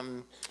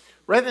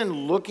Rather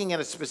than looking at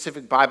a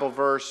specific Bible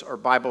verse or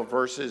Bible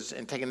verses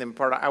and taking them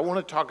apart, I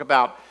want to talk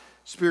about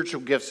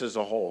spiritual gifts as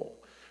a whole.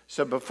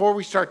 So before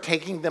we start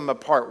taking them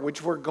apart,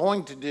 which we're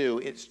going to do,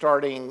 it's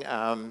starting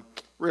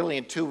really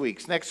in 2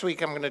 weeks. Next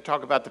week, I'm going to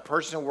talk about the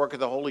person and work of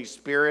the Holy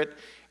Spirit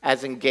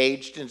as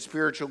engaged in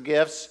spiritual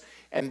gifts.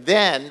 And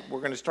then we're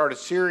going to start a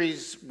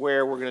series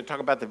where we're going to talk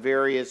about the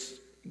various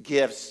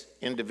gifts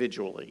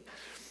individually.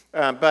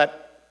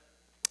 But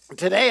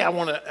today I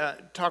want to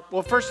talk,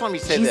 well, first let me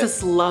say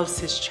Jesus this. loves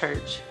his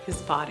church,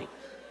 his body.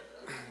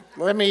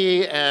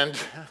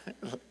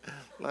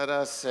 Let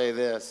us say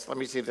this. Let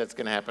me see if that's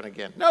going to happen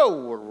again.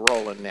 No, we're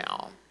rolling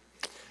now.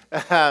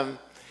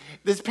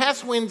 This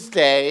past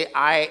Wednesday,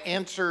 I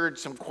answered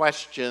some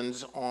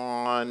questions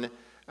on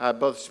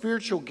both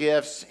spiritual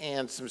gifts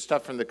and some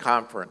stuff from the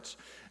conference.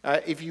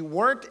 If you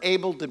weren't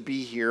able to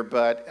be here,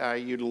 but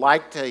you'd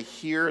like to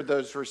hear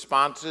those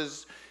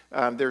responses,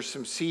 there's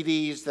some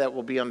CDs that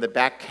will be on the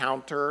back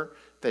counter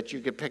that you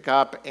could pick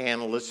up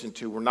and listen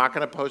to. We're not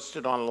going to post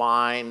it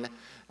online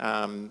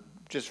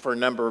just for a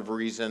number of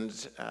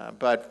reasons.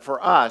 But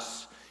for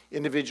us,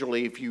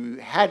 individually, if you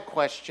had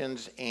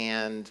questions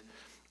and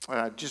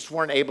just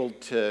weren't able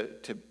to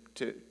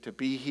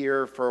be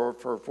here for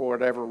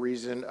whatever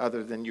reason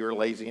other than you're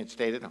lazy and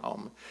stayed at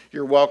home,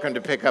 you're welcome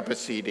to pick up a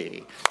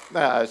CD.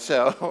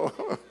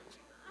 So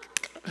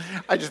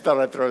I just thought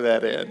I'd throw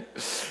that in.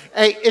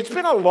 Hey, it's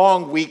been a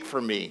long week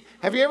for me.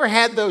 Have you ever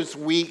had those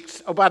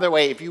weeks? Oh, by the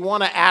way, if you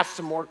want to ask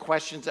some more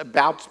questions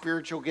about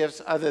spiritual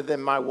gifts other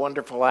than my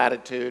wonderful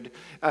attitude,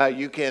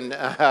 you can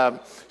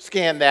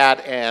scan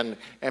that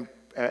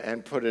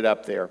and put it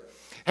up there.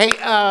 Hey,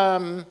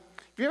 have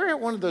you ever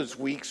had one of those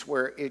weeks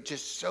where it's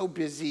just so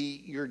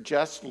busy, you're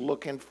just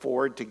looking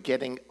forward to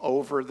getting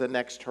over the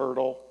next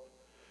hurdle?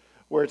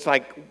 Where it's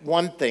like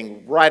one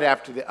thing right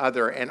after the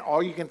other, and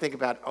all you can think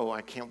about, oh,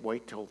 I can't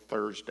wait till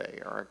Thursday,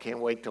 or I can't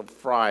wait till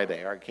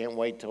Friday, or I can't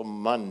wait till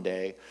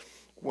Monday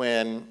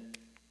when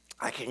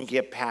I can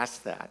get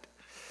past that.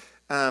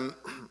 I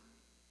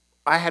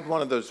had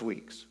one of those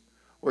weeks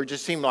where it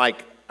just seemed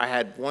like I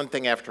had one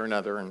thing after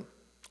another. And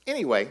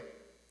anyway,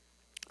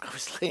 I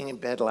was laying in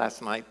bed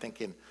last night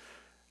thinking,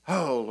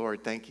 oh,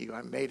 Lord, thank you.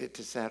 I made it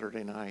to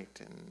Saturday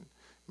night and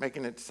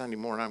making it Sunday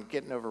morning. I'm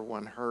getting over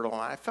one hurdle.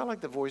 And I felt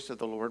like the voice of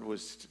the Lord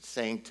was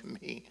saying to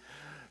me,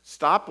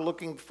 stop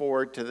looking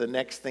forward to the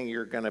next thing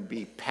you're going to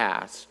be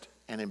past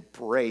and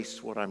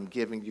embrace what I'm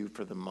giving you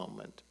for the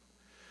moment.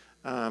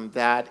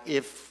 That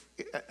if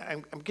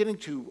I'm getting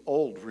too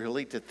old,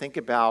 really, to think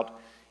about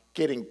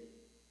getting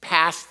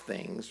past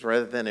things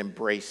rather than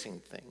embracing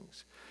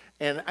things.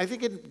 And I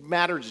think it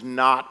matters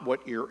not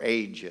what your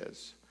age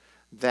is.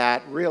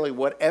 That really,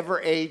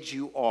 whatever age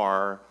you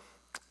are,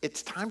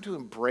 it's time to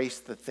embrace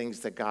the things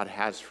that God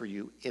has for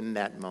you in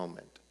that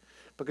moment.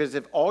 Because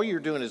if all you're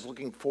doing is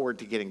looking forward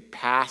to getting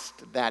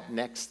past that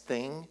next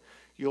thing,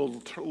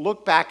 you'll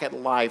look back at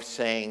life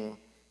saying,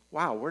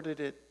 wow, where did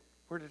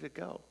it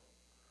go?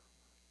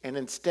 And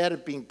instead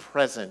of being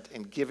present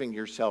and giving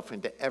yourself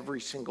into every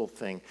single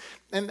thing.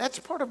 And that's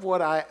part of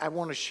what I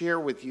want to share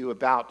with you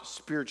about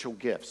spiritual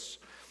gifts.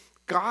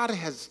 God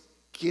has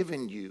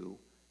given you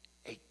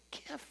a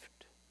gift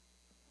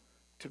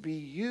to be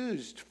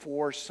used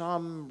for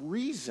some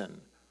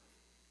reason.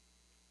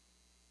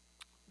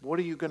 What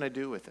are you going to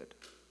do with it?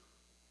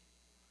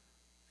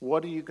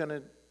 What are you going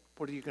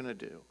to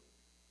do?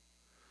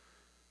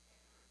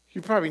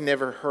 You probably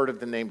never heard of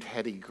the name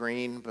Hetty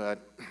Green,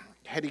 but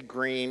Hetty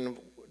Green,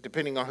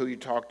 depending on who you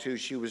talk to,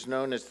 she was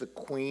known as the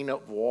Queen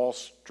of Wall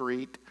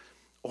Street,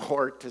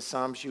 or to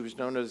some, she was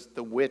known as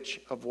the Witch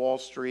of Wall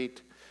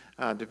Street,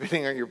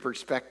 depending on your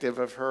perspective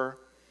of her.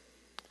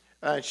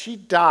 She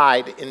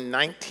died in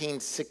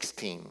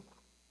 1916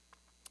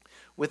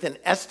 with an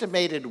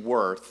estimated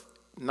worth,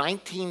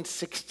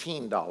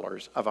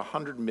 $1916 of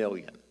 $100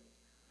 million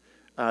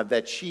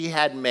that she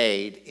had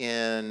made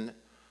in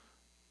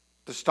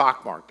the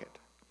stock market.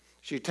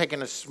 She had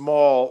taken a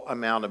small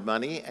amount of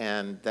money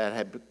and that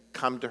had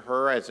come to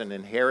her as an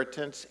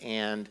inheritance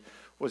and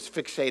was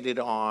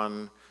fixated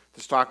on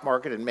the stock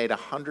market and made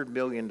 $100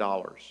 million.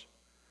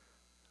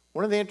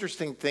 One of the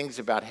interesting things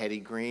about Hetty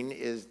Green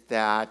is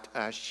that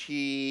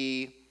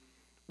she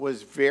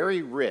was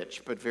very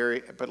rich,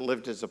 but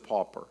lived as a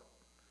pauper.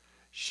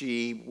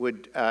 She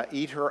would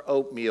eat her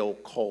oatmeal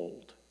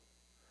cold.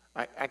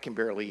 I can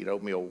barely eat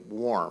oatmeal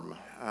warm,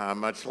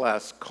 much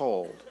less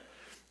cold.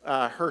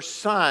 Her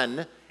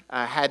son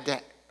had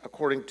to,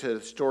 according to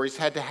stories,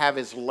 had to have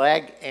his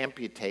leg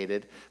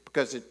amputated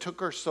because it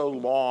took her so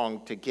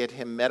long to get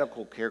him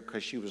medical care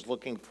because she was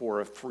looking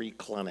for a free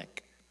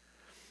clinic.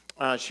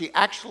 She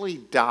actually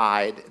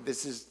died,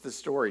 this is the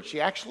story, she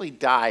actually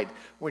died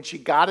when she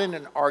got in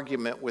an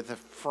argument with a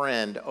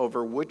friend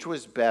over which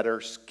was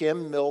better,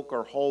 skim milk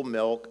or whole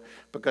milk,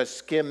 because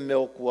skim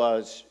milk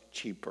was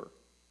cheaper.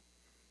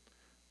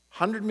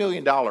 $100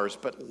 million,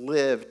 but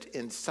lived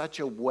in such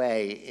a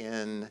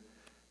way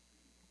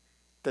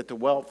that the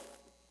wealth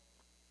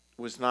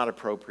was not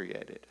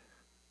appropriated.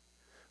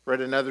 Read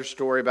another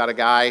story about a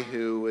guy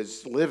who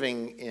was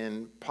living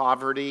in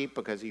poverty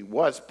because he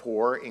was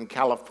poor in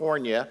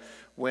California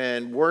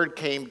when word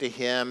came to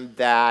him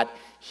that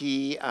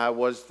he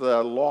was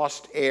the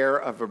lost heir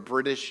of a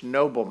British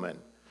nobleman.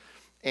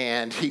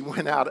 And he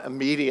went out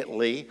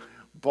immediately,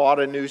 bought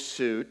a new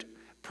suit,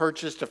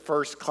 purchased a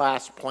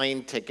first-class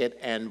plane ticket,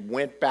 and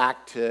went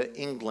back to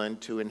England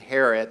to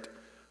inherit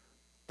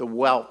the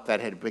wealth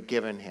that had been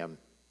given him.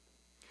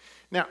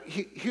 Now,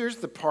 here's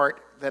the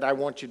part that I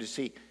want you to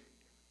see.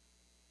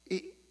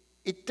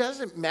 It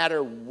doesn't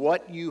matter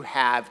what you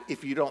have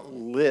if you don't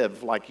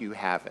live like you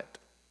have it.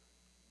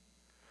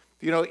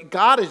 You know,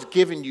 God has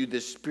given you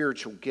this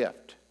spiritual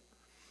gift.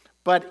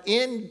 But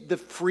in the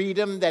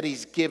freedom that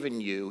he's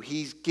given you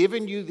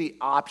the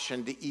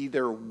option to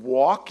either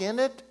walk in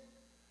it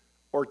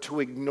or to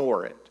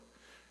ignore it.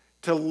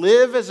 To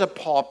live as a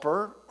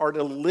pauper or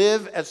to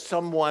live as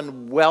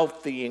someone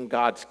wealthy in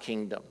God's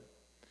kingdom.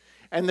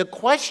 And the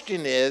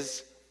question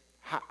is,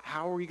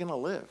 how are you going to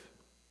live?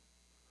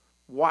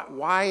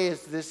 Why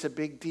is this a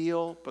big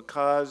deal?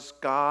 Because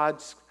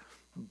God's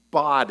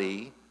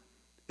body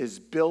is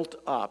built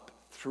up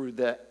through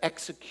the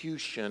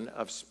execution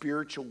of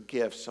spiritual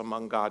gifts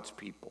among God's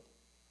people.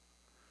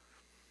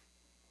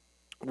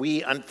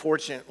 We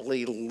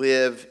unfortunately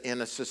live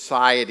in a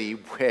society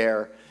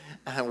where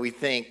we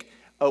think,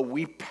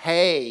 we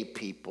pay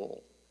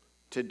people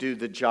to do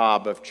the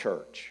job of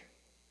church.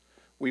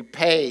 We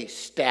pay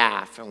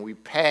staff and we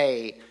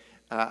pay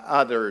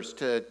others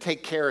to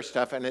take care of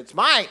stuff, and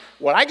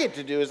what I get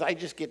to do is I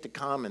just get to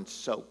come and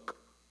soak.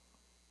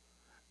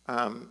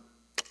 Not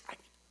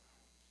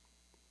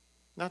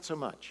so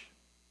much.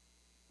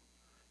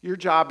 Your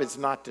job is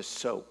not to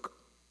soak.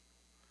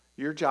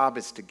 Your job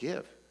is to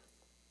give,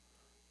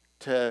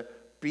 to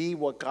be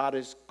what God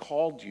has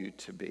called you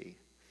to be.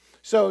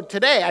 So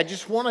today I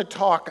just want to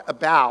talk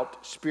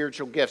about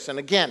spiritual gifts. And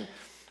again,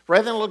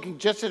 rather than looking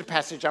just at a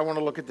passage, I want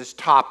to look at this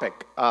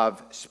topic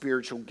of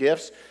spiritual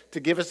gifts to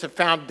give us a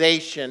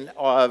foundation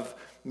of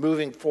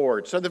moving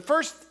forward. So the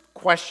first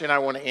question I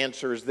want to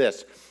answer is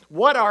this.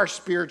 What are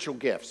spiritual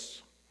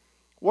gifts?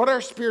 What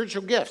are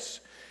spiritual gifts?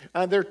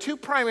 There are two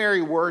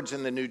primary words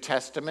in the New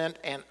Testament,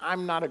 and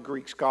I'm not a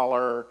Greek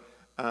scholar.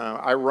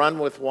 I run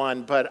with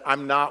one, but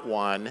I'm not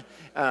one.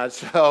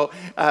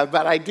 But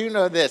I do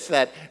know this,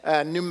 that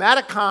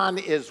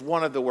pneumatikon is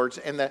one of the words,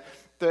 and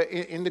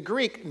in the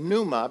Greek,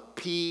 pneuma,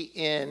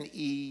 P-N-E-U-M,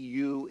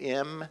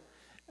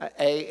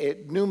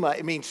 pneuma,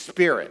 it means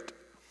spirit.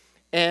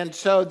 And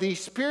so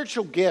these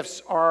spiritual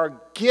gifts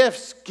are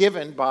gifts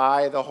given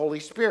by the Holy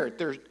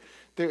Spirit.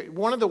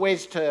 One of the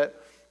ways to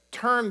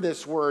term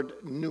this word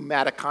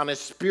pneumatikon is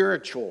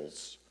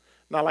spirituals.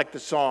 Not like the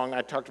song,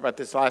 I talked about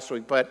this last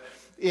week, but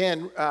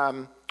in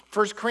 1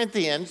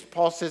 Corinthians,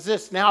 Paul says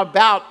this, now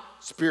about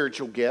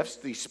spiritual gifts,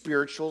 these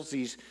spirituals,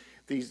 these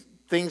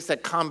things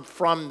that come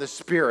from the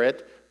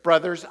Spirit,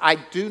 brothers, I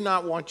do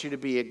not want you to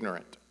be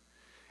ignorant.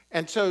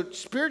 And so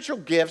spiritual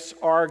gifts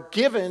are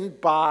given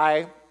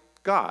by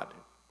God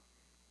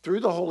through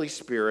the Holy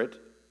Spirit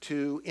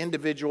to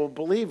individual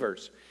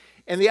believers.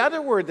 And the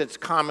other word that's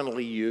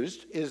commonly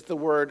used is the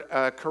word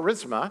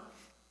charisma,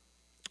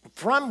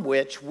 from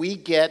which we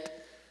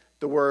get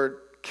the word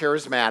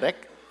charismatic,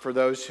 for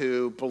those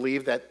who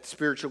believe that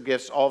spiritual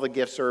gifts, all the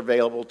gifts are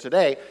available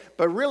today.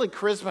 But really,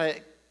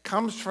 charisma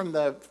comes from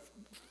the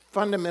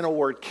fundamental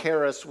word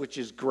charis, which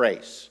is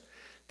grace.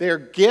 They're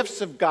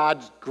gifts of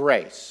God's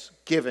grace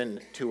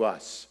given to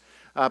us.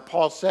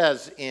 Paul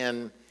says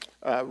in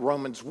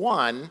Romans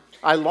 1,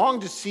 I long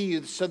to see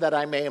you so that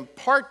I may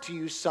impart to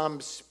you some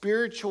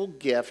spiritual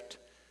gift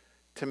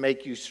to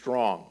make you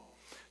strong.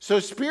 So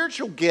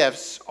spiritual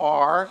gifts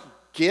are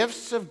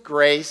gifts of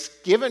grace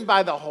given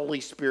by the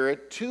Holy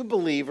Spirit to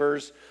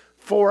believers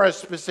for a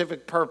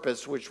specific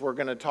purpose, which we're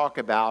going to talk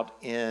about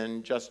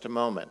in just a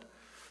moment.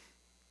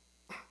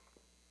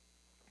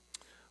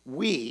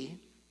 We,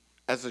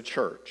 as a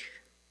church,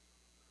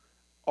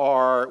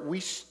 we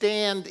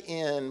stand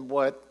in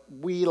what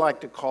we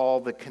like to call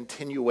the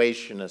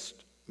continuationist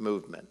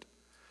movement.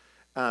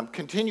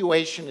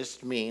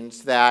 Continuationist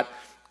means that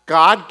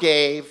God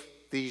gave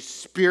these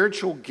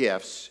spiritual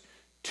gifts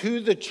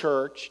to the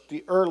church,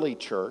 the early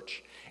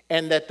church,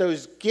 and that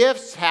those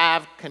gifts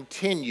have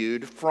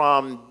continued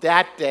from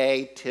that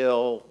day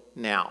till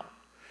now.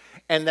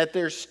 And that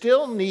they're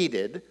still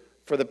needed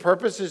for the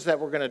purposes that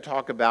we're going to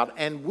talk about,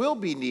 and will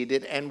be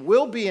needed and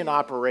will be in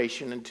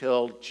operation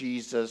until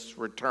Jesus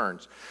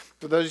returns.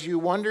 For those of you who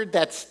wondered,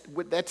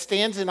 that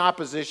stands in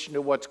opposition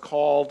to what's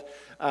called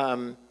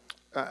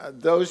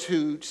those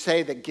who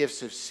say that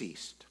gifts have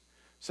ceased.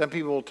 Some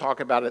people will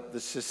talk about it, the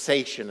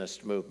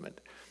cessationist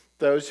movement.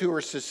 Those who are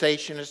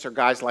cessationists are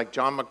guys like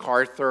John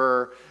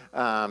MacArthur,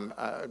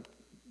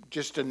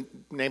 just to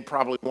name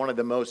probably one of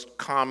the most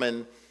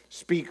common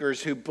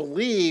speakers, who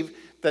believe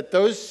that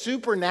those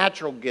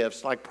supernatural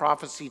gifts like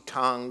prophecy,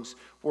 tongues,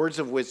 words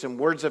of wisdom,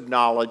 words of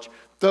knowledge,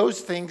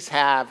 those things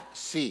have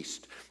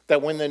ceased.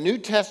 That when the New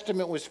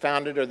Testament was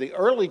founded or the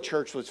early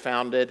church was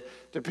founded,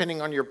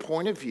 depending on your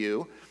point of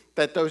view,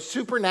 that those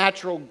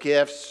supernatural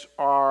gifts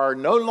are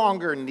no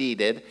longer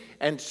needed,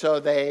 and so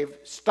they've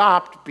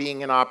stopped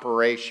being in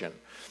operation.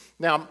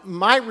 Now,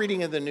 my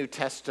reading of the New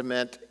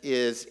Testament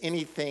is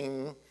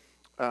anything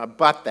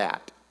but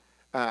that.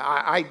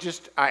 I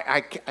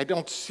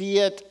don't see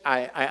it.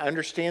 I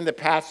understand the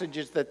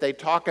passages that they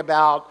talk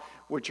about,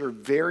 which are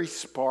very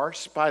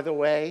sparse, by the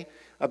way,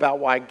 about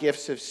why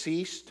gifts have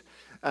ceased.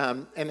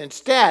 And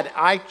instead,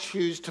 I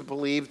choose to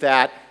believe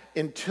that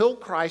until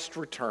Christ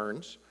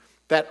returns,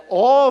 that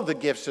all the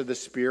gifts of the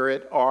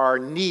Spirit are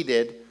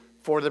needed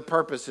for the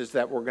purposes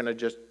that we're going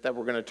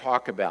to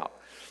talk about.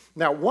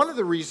 Now, one of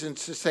the reasons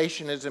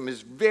cessationism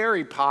is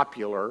very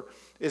popular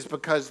is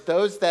because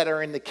those that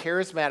are in the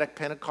charismatic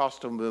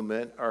Pentecostal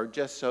movement are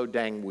just so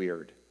dang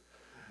weird.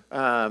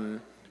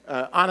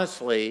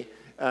 Honestly,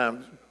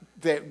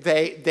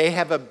 they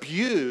have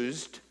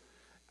abused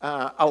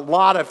a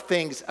lot of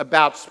things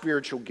about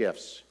spiritual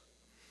gifts.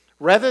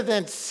 Rather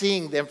than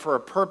seeing them for a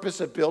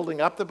purpose of building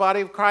up the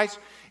body of Christ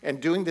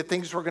and doing the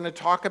things we're going to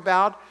talk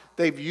about,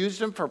 they've used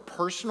them for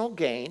personal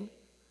gain,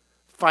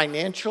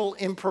 financial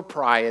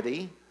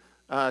impropriety,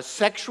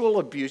 sexual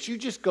abuse. You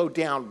just go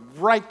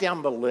right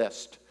down the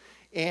list.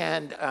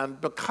 And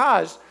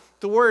because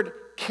the word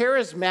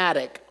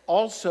charismatic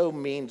also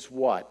means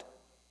what?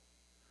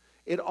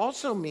 It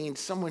also means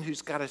someone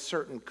who's got a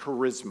certain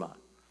charisma.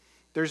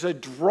 There's a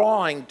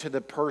drawing to the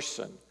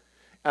person.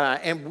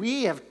 And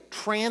we have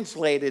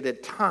translated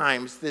at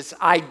times this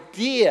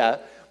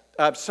idea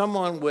of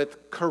someone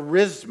with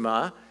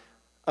charisma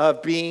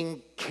of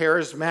being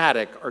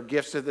charismatic or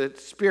gifts of the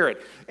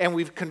Spirit. And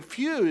we've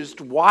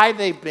confused why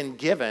they've been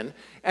given.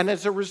 And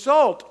as a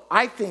result,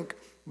 I think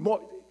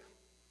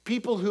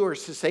people who are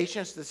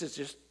cessationists,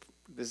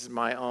 this is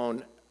my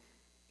own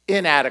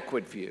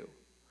inadequate view.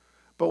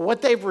 But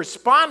what they've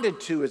responded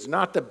to is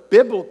not the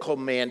biblical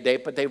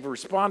mandate, but they've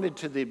responded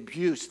to the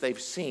abuse they've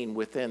seen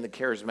within the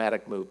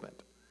charismatic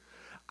movement.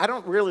 I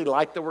don't really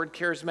like the word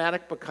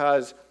charismatic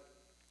because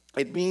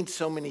it means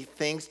so many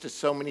things to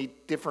so many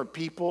different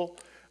people.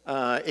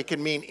 It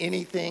can mean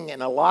anything,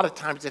 and a lot of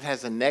times it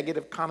has a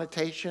negative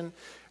connotation.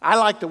 I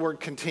like the word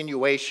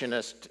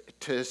continuationist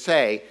to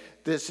say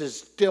this is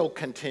still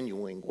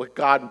continuing, what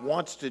God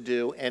wants to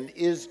do and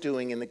is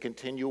doing in the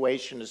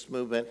continuationist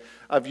movement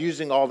of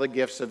using all the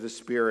gifts of the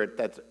Spirit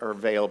that are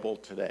available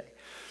today.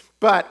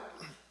 But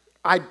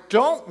I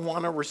don't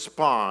want to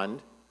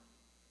respond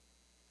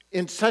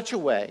in such a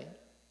way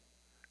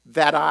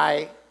that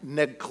I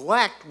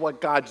neglect what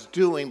God's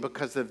doing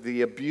because of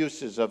the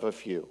abuses of a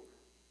few.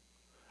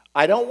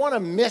 I don't want to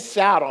miss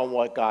out on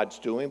what God's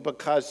doing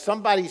because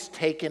somebody's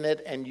taken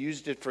it and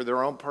used it for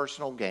their own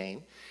personal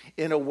gain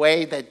in a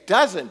way that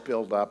doesn't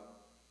build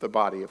up the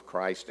body of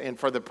Christ and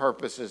for the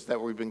purposes that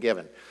we've been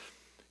given.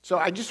 So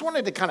I just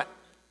wanted to kind of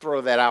throw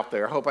that out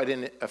there. I hope I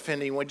didn't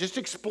offend anyone. Just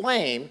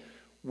explain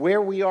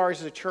where we are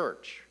as a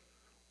church,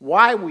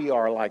 why we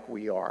are like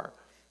we are,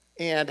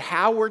 and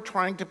how we're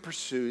trying to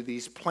pursue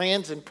these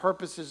plans and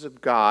purposes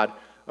of God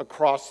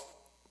across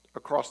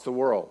the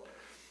world.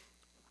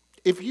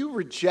 If you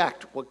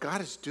reject what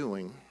God is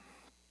doing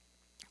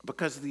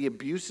because of the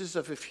abuses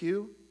of a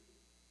few,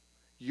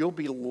 you'll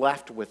be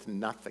left with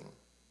nothing.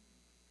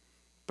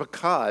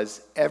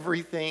 Because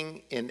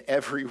everything in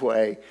every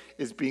way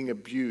is being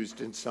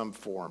abused in some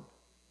form.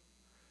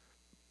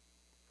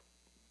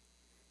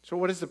 So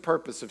what is the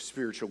purpose of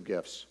spiritual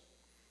gifts?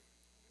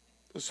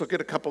 Let's look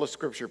at a couple of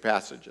scripture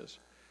passages.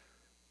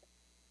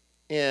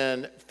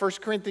 In 1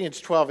 Corinthians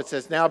 12, it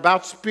says, "Now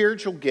about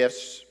spiritual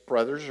gifts,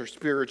 brothers or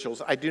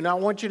spirituals, I do not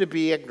want you to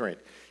be ignorant.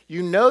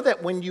 You know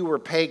that when you were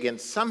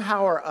pagans,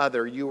 somehow or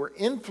other, you were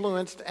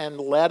influenced and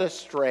led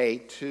astray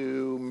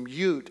to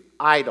mute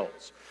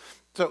idols."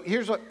 So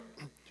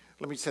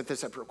let me set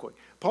this up real quick.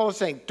 Paul is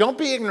saying, don't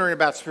be ignorant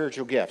about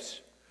spiritual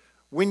gifts.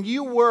 When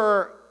you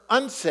were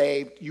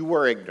unsaved, you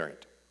were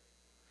ignorant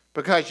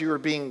because you were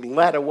being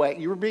led away.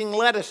 You were being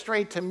led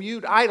astray to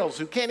mute idols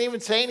who can't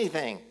even say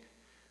anything.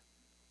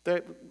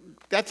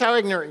 That's how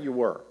ignorant you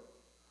were.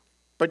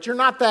 But you're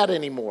not that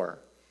anymore.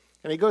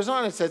 And he goes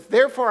on and says,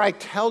 "Therefore I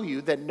tell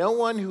you that no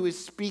one who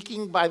is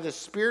speaking by the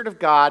Spirit of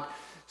God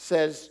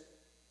says,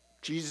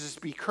 'Jesus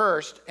be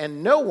cursed,'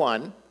 and no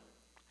one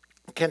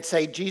can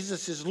say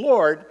Jesus is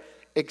Lord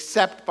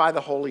except by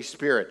the Holy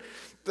Spirit."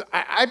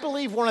 I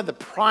believe one of the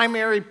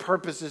primary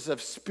purposes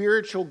of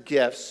spiritual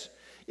gifts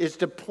is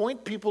to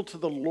point people to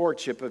the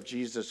Lordship of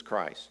Jesus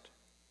Christ.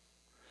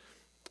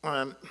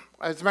 As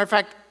a matter of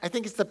fact, I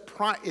think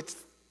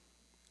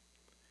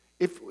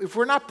if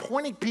we're not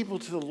pointing people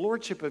to the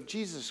Lordship of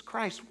Jesus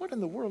Christ, what in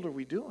the world are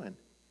we doing?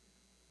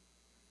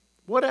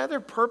 What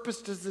other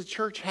purpose does the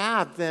church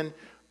have than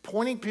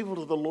pointing people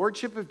to the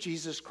Lordship of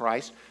Jesus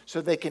Christ so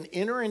they can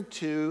enter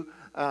into,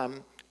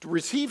 to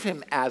receive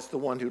him as the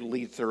one who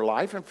leads their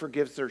life and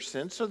forgives their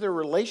sins so their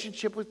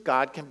relationship with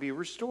God can be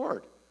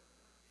restored?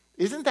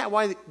 Isn't that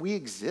why we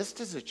exist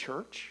as a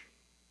church?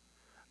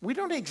 We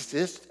don't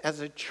exist as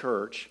a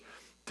church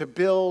to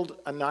build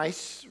a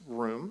nice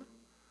room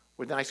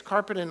with nice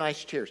carpet and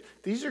nice chairs.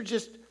 This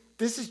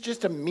is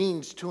just a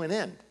means to an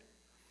end.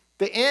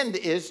 The end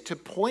is to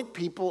point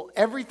people,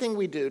 everything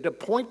we do, to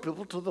point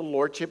people to the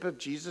lordship of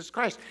Jesus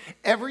Christ.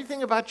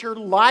 Everything about your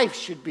life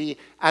should be,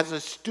 as a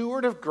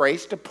steward of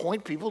grace, to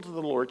point people to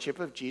the lordship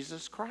of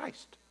Jesus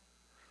Christ.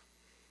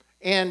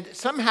 And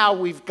somehow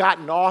we've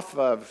gotten off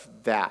of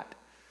that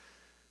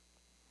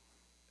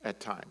at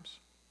times.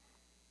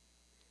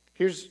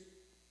 Here's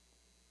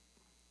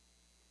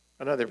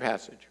another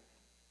passage.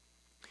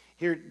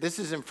 Here, this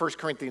is in 1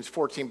 Corinthians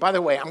 14. By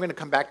the way, I'm going to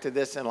come back to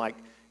this in like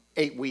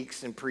 8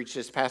 weeks and preach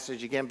this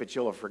passage again, but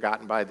you'll have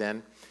forgotten by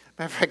then.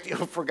 Matter of fact, you'll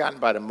have forgotten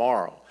by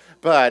tomorrow.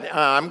 But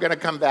I'm going to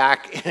come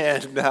back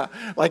in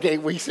like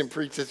 8 weeks and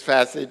preach this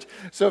passage.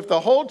 So if the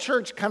whole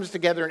church comes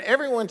together and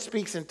everyone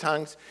speaks in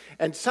tongues,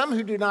 and some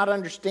who do not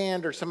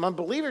understand or some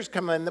unbelievers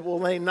come in, will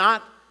they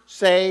not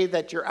say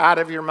that you're out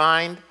of your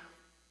mind?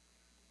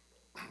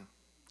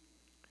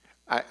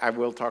 I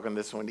will talk on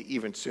this one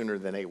even sooner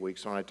than 8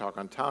 weeks when I talk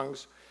on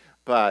tongues,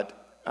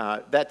 but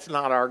that's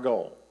not our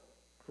goal.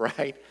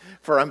 Right?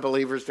 For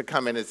unbelievers to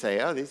come in and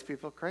say, oh, these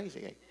people are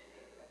crazy.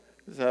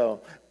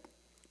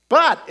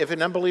 But if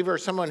an unbeliever or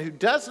someone who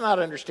does not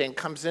understand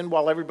comes in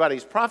while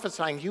everybody's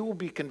prophesying, he will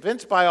be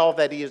convinced by all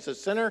that he is a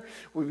sinner,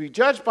 will be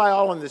judged by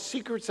all, and the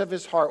secrets of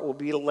his heart will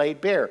be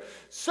laid bare.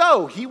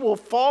 So he will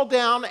fall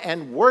down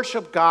and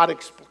worship God,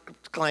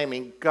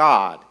 exclaiming,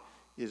 God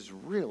is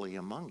really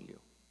among you.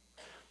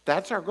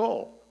 That's our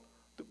goal.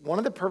 One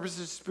of the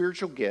purposes of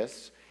spiritual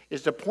gifts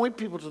is to point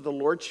people to the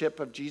lordship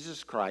of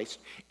Jesus Christ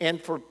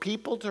and for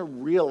people to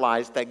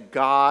realize that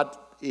God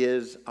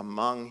is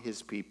among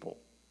his people.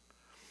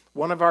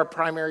 One of our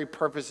primary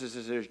purposes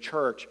as a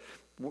church,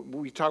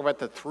 we talk about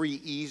the 3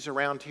 E's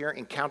around here: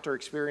 encounter,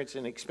 experience,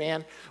 and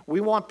expand.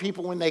 We want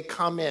people when they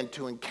come in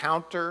to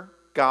encounter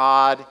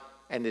God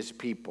and his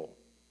people.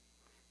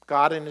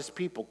 God and his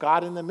people.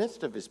 God in the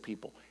midst of his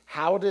people.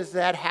 How does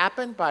that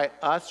happen? By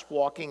us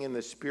walking in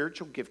the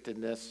spiritual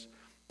giftedness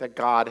that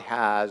God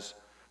has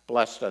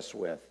blessed us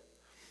with.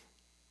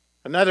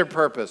 Another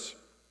purpose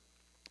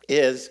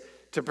is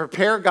to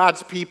prepare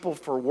God's people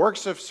for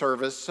works of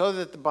service so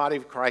that the body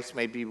of Christ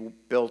may be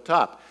built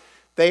up.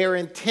 They are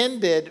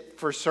intended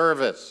for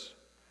service.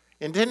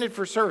 Intended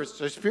for service.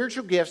 So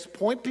spiritual gifts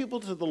point people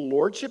to the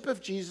lordship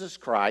of Jesus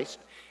Christ,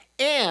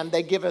 and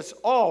they give us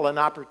all an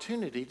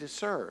opportunity to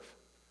serve.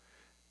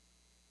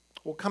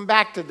 We'll come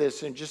back to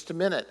this in just a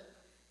minute.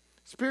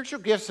 Spiritual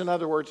gifts, in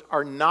other words,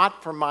 are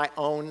not for my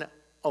own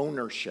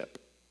ownership.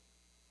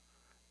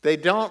 They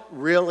don't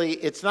really,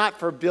 it's not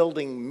for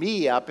building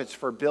me up, it's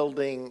for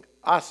building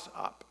us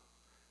up.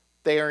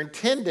 They are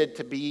intended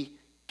to be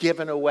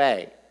given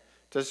away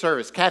to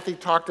service. Kathy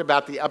talked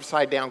about the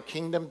upside down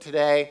kingdom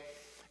today,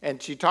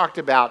 and she talked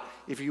about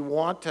if you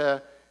want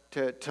to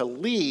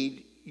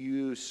lead,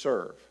 you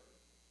serve.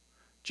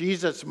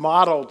 Jesus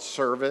modeled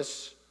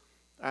service.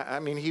 I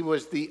mean, he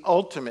was the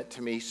ultimate,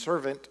 to me,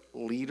 servant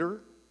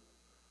leader,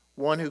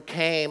 one who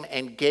came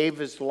and gave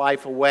his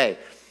life away.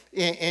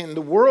 In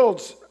the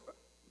world's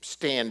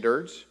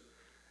standards,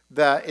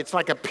 it's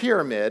like a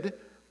pyramid,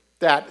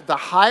 that the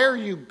higher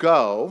you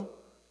go,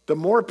 the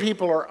more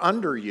people are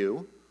under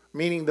you,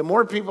 meaning the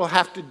more people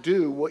have to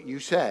do what you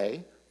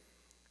say,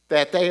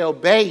 that they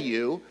obey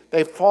you,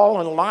 they fall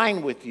in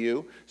line with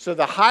you. So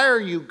the higher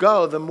you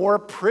go, the more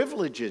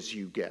privileges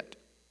you get.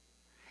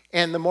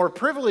 And the more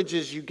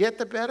privileges you get,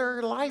 the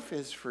better life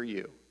is for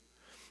you.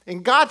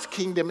 In God's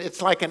kingdom,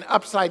 it's like an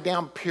upside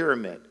down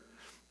pyramid.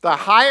 The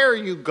higher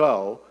you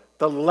go,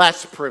 the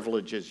less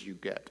privileges you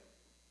get.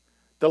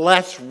 The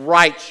less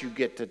rights you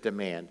get to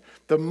demand.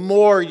 The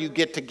more you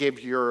get to give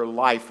your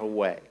life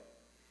away.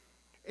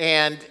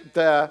 And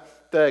the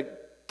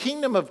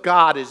kingdom of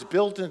God is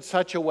built in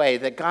such a way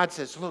that God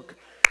says, look,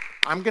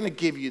 I'm going to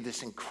give you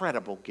this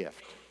incredible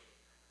gift.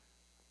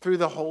 Through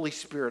the Holy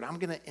Spirit, I'm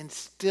going to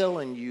instill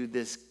in you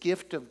this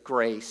gift of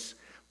grace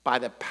by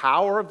the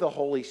power of the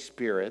Holy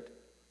Spirit.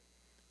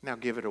 Now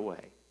give it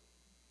away.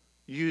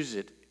 Use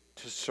it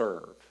to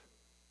serve.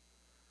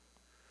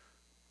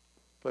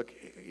 Look,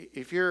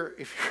 if you're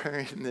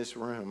in this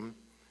room,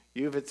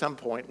 you've at some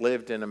point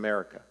lived in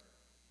America.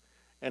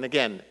 And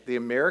again, the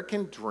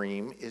American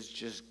dream is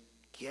just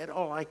get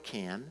all I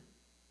can,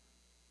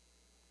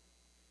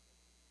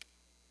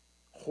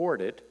 hoard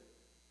it,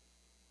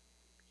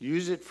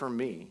 use it for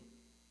me.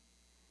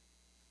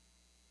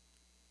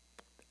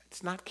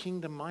 It's not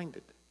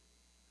kingdom-minded.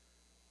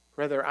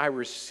 Rather, I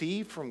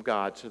receive from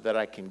God so that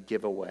I can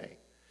give away.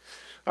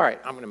 All right,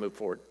 I'm going to move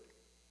forward.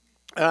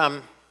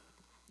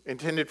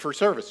 Intended for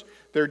service.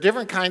 There are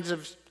different kinds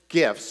of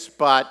gifts,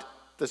 but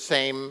the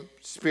same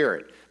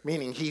Spirit,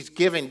 meaning he's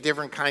given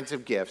different kinds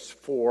of gifts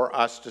for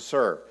us to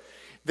serve.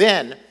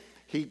 Then,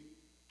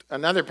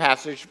 another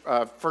passage,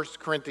 1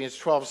 Corinthians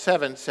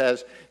 12:7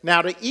 says,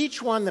 now to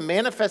each one the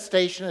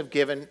manifestation of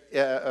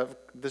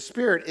the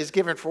Spirit is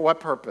given for what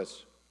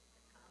purpose?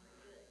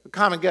 The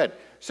common good.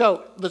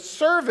 So the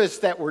service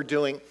that we're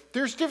doing,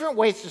 there's different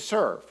ways to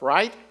serve,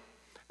 right?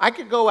 I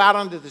could go out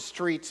onto the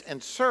streets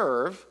and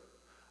serve,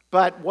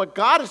 but what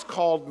God has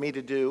called me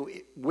to do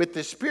with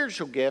this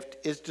spiritual gift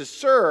is to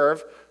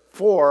serve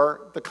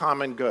for the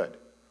common good,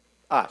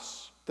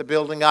 us, the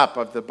building up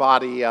of the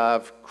body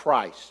of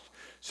Christ.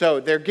 So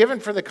they're given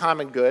for the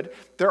common good.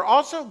 They're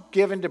also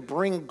given to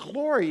bring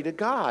glory to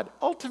God.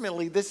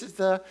 Ultimately, this is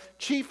the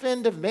chief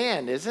end of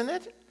man, isn't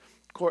it?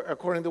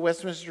 According to the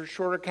Westminster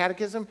Shorter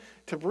Catechism,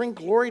 to bring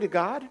glory to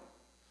God.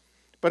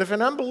 But if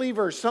an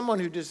unbeliever or someone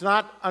who does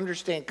not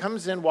understand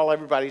comes in while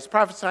everybody's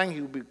prophesying,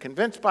 he will be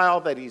convinced by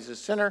all that he's a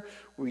sinner,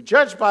 will be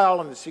judged by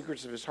all, and the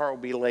secrets of his heart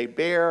will be laid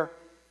bare.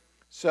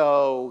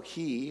 So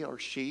he or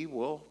she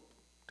will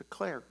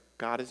declare,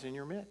 God is in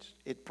your midst.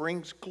 It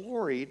brings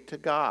glory to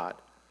God.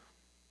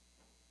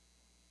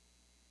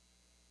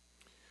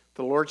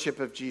 The lordship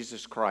of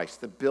Jesus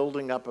Christ, the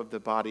building up of the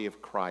body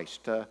of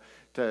Christ,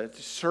 the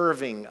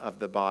serving of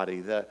the body,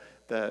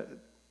 the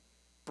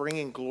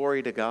bringing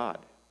glory to God.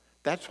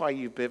 That's why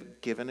you've been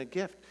given a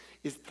gift.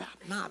 Is that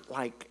not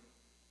like,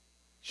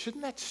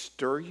 shouldn't that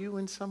stir you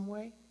in some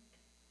way?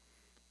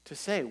 To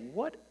say,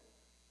 what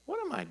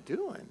am I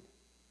doing?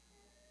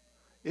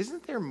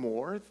 Isn't there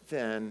more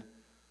than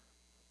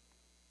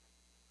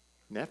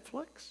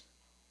Netflix?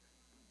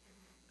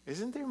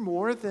 Isn't there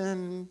more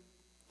than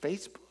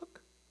Facebook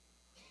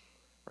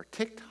or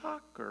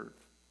TikTok or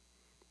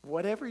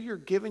whatever you're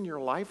giving your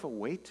life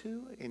away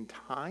to in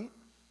time?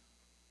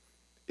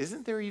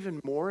 Isn't there even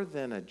more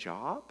than a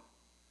job?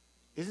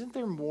 Isn't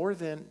there more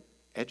than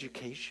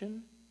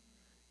education?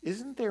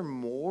 Isn't there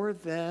more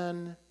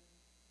than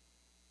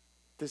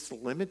this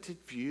limited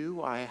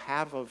view I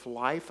have of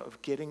life,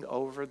 of getting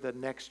over the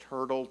next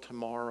hurdle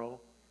tomorrow?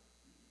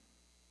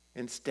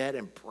 Instead,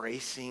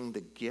 embracing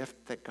the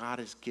gift that God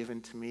has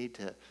given to me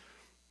to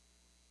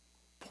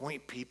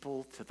point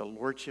people to the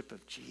lordship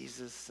of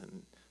Jesus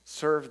and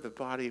serve the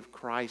body of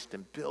Christ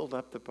and build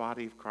up the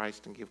body of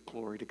Christ and give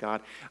glory to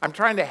God. I'm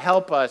trying to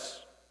help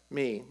us,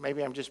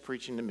 maybe I'm just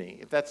preaching to me.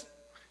 If that's,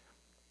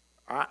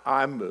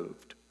 I'm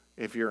moved,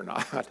 if you're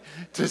not,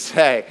 to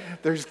say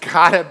there's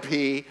got to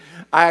be,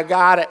 I've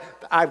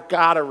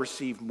got to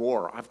receive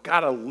more. I've got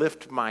to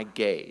lift my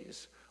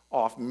gaze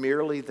off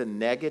merely the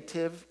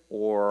negative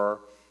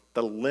or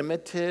the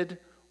limited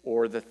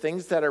or the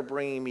things that are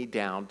bringing me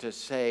down to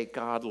say,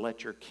 God,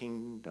 let your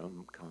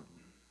kingdom come.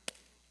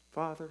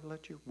 Father,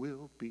 let your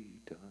will be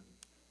done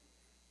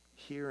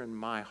here in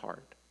my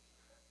heart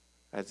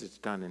as it's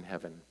done in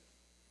heaven.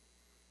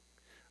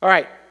 All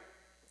right,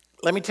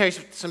 let me tell you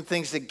some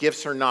things that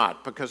gifts are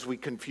not, because we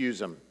confuse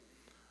them.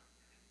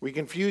 We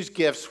confuse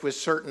gifts with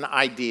certain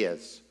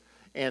ideas.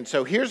 And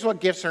so here's what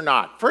gifts are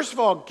not. First of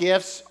all,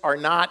 gifts are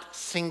not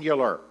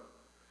singular.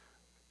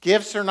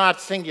 Gifts are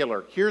not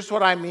singular. Here's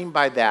what I mean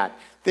by that.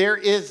 There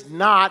is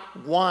not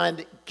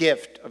one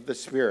gift of the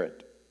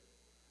Spirit.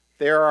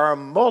 There are a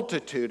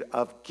multitude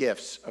of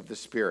gifts of the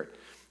Spirit.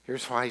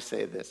 Here's why I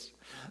say this.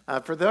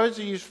 For those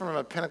of you from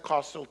a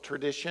Pentecostal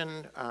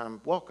tradition,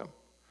 welcome.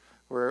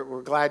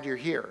 We're glad you're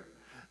here.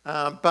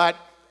 But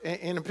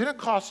in a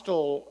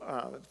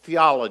Pentecostal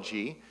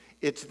theology,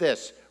 it's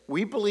this.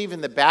 We believe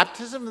in the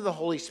baptism of the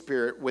Holy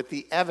Spirit with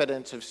the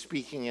evidence of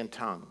speaking in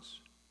tongues.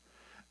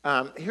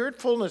 Here at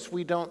Fullness,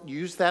 we don't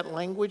use that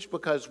language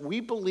because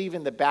we believe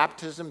in the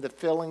baptism, the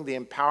filling, the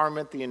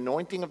empowerment, the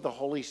anointing of the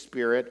Holy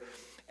Spirit,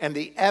 and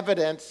the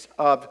evidence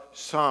of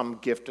some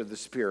gift of the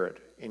Spirit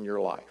in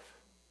your life.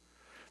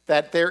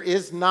 That there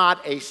is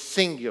not a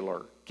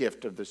singular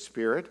gift of the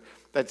Spirit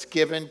that's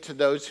given to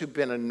those who've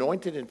been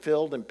anointed and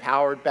filled,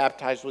 empowered,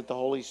 baptized with the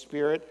Holy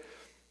Spirit,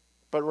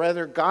 but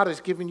rather God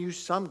has given you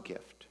some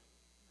gift.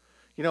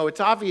 You know, it's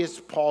obvious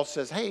Paul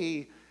says,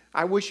 hey,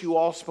 I wish you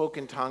all spoke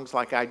in tongues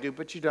like I do,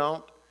 but you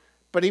don't.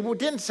 But he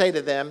didn't say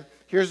to them,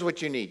 here's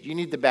what you need. You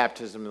need the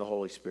baptism of the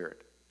Holy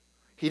Spirit.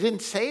 He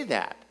didn't say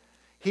that.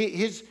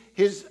 His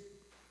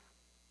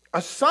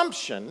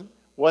assumption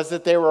was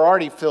that they were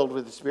already filled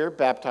with the Spirit,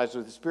 baptized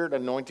with the Spirit,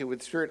 anointed with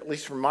the Spirit, at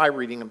least from my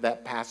reading of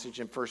that passage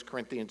in 1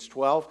 Corinthians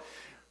 12.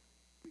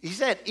 He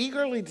said,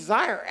 eagerly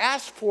desire,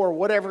 ask for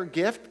whatever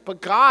gift,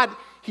 but God,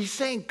 he's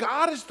saying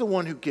God is the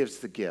one who gives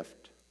the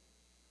gift.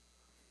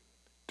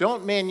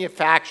 Don't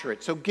manufacture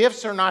it. So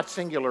gifts are not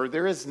singular.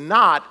 There is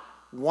not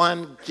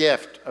one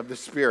gift of the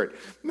Spirit.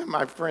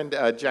 My friend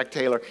Jack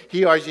Taylor,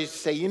 he always used to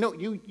say,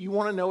 you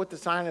want to know what the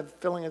sign of the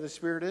filling of the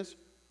Spirit is?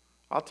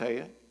 I'll tell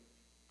you,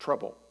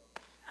 trouble.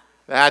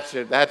 That's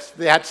it. That's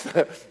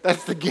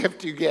the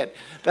gift you get.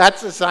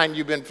 That's the sign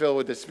you've been filled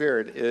with the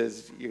Spirit,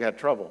 is you got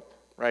trouble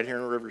right here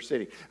in River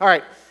City. All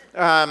right.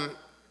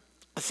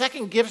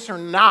 Second, gifts are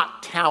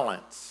not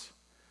talents.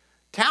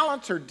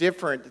 Talents are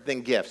different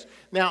than gifts.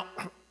 Now,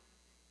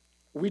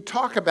 we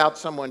talk about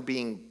someone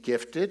being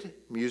gifted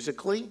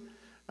musically.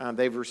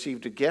 They've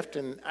received a gift,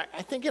 and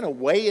I think in a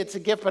way it's a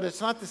gift, but it's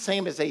not the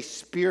same as a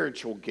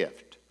spiritual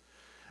gift.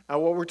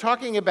 What we're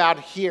talking about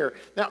here,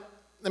 now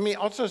let me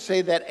also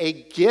say that a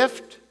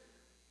gift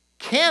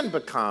can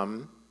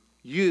become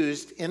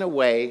used in a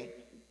way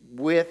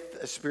with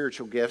a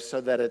spiritual gift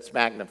so that it's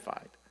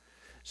magnified.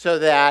 So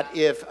that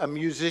if a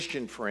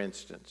musician, for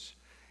instance,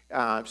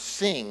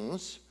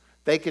 sings,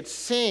 they could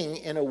sing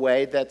in a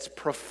way that's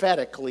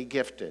prophetically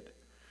gifted.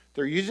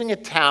 They're using a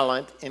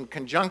talent in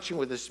conjunction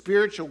with a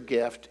spiritual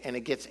gift, and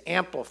it gets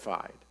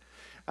amplified.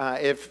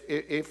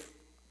 If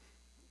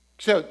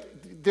So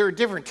there are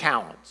different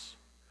talents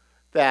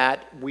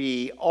that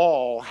we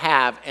all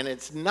have, and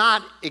it's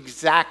not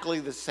exactly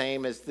the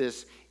same as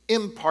this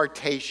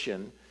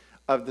impartation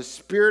of the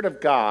Spirit of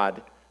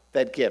God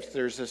that gifts.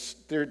 There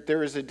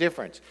is a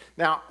difference.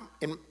 Now,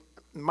 in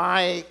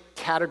my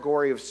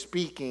category of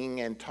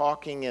speaking and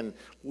talking and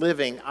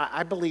living,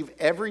 I believe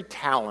every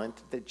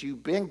talent that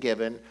you've been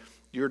given,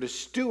 you're to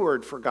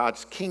steward for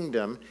God's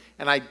kingdom,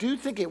 and I do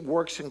think it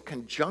works in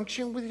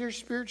conjunction with your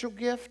spiritual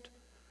gift,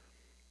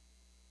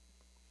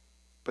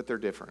 but they're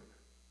different.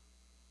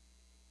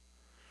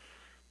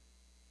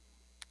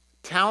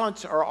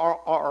 Talents are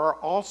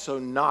also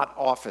not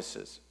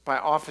offices. By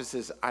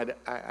offices,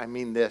 I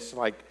mean this: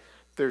 like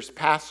there's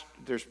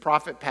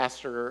prophet,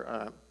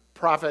 pastor,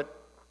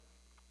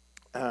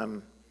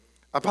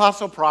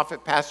 apostle,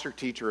 prophet, pastor,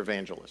 teacher,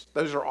 evangelist.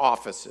 Those are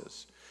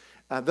offices.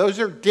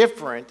 Those are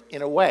different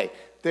in a way.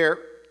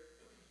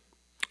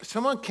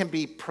 Someone can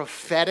be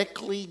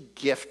prophetically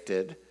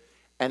gifted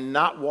and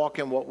not walk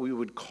in what we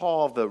would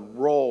call the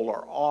role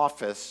or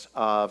office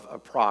of a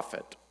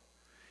prophet.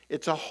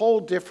 It's a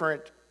whole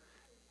different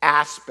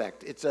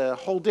aspect. It's a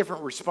whole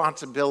different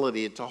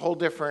responsibility. It's a whole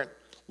different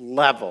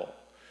level.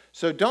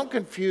 So don't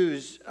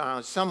confuse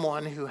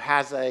someone who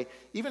has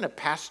even a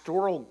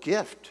pastoral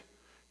gift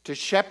to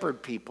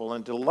shepherd people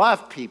and to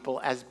love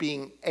people as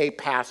being a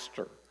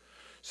pastor.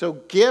 So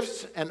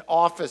gifts and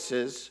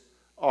offices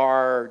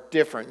are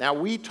different. Now,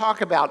 we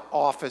talk about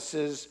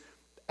offices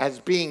as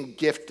being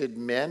gifted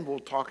men. We'll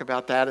talk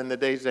about that in the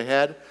days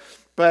ahead.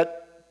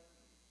 But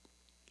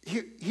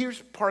here's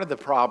part of the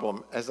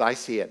problem as I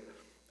see it.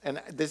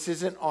 And this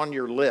isn't on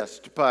your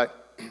list,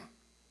 but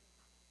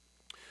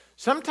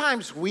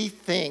sometimes we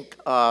think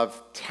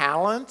of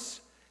talents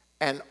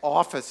and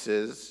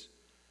offices,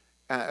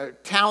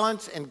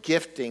 talents and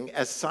gifting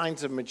as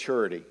signs of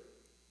maturity.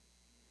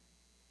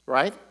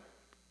 Right?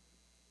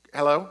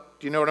 Hello?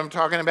 Do you know what I'm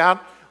talking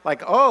about?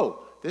 Like,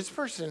 oh, this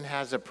person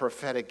has a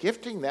prophetic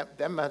gifting.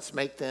 That must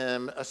make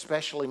them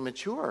especially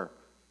mature.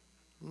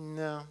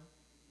 No,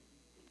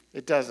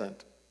 it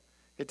doesn't.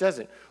 It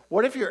doesn't.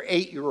 What if your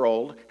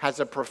 8-year-old has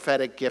a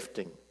prophetic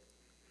gifting?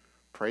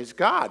 Praise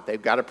God,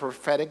 they've got a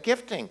prophetic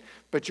gifting.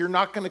 But you're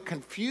not going to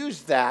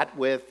confuse that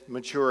with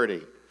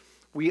maturity.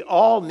 We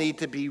all need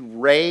to be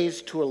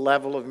raised to a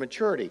level of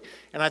maturity.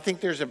 And I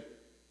think there's an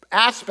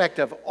aspect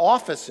of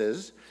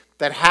offices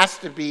that has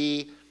to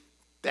be,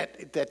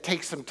 that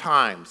takes some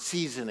time,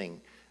 seasoning,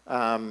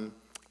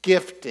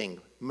 gifting,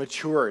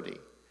 maturity.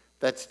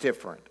 That's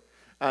different.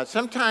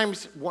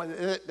 Sometimes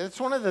that's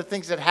one of the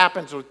things that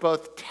happens with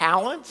both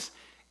talents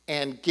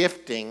and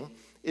gifting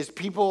is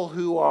people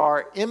who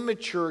are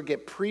immature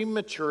get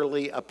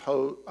prematurely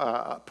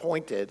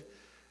appointed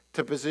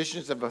to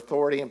positions of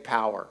authority and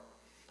power.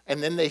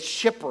 And then they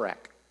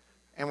shipwreck.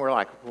 And we're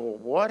like, well,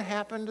 what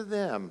happened to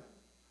them?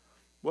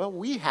 Well,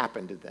 we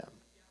happened to them.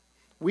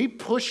 We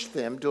pushed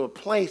them to a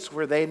place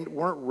where they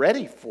weren't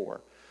ready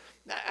for.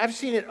 I've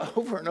seen it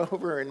over and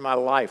over in my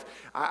life.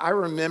 I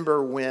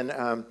remember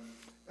when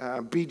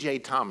B.J.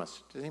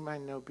 Thomas. Does anybody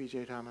know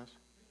B.J. Thomas?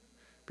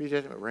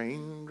 B.J.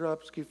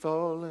 Raindrops keep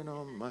falling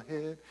on my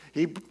head.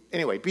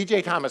 Anyway,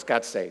 B.J. Thomas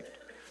got saved.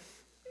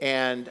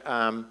 And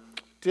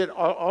did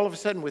all of a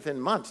sudden, within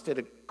months, did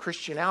a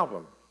Christian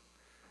album.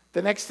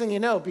 The next thing you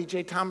know,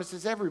 B.J. Thomas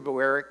is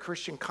everywhere at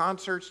Christian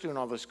concerts, doing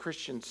all this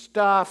Christian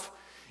stuff.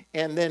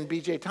 And then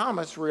B.J.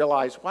 Thomas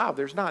realized, wow,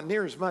 there's not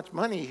near as much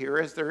money here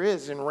as there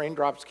is in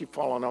Raindrops Keep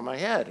Falling on My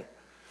Head.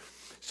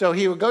 So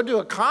he would go do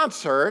a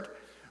concert,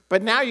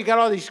 but now you got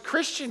all these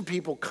Christian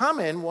people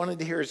coming, wanted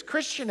to hear his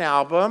Christian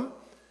album,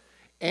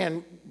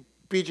 and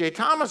B.J.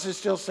 Thomas is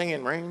still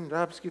singing,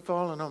 Raindrops Keep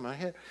Falling on My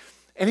Head.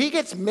 And he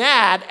gets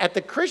mad at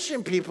the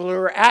Christian people who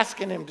are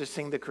asking him to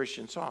sing the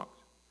Christian songs.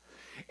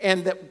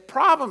 And the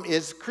problem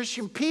is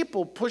Christian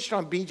people pushed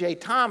on B.J.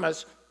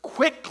 Thomas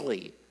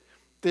quickly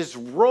this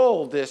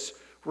role, this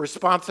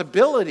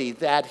responsibility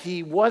that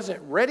he wasn't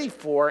ready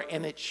for,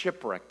 and it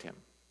shipwrecked him.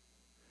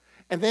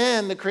 And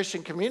then the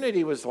Christian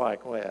community was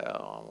like,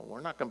 well,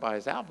 we're not going to buy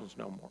his albums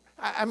no more.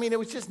 I mean, it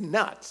was just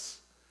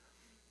nuts.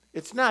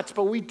 It's nuts,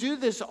 but we do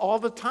this all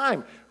the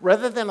time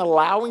rather than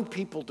allowing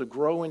people to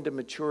grow into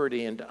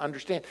maturity and to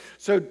understand.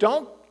 So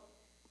don't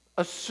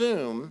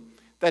assume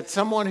that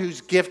someone who's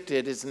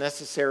gifted is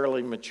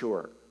necessarily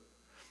mature.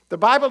 The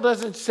Bible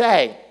doesn't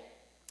say,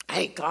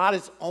 hey, God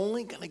is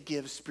only going to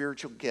give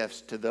spiritual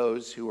gifts to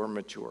those who are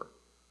mature.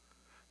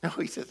 No,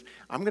 he says,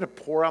 I'm going to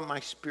pour out my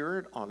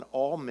spirit on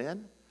all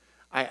men.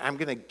 I'm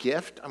going to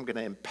gift. I'm going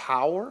to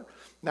empower.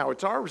 Now,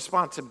 it's our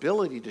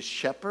responsibility to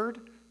shepherd,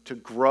 to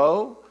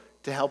grow,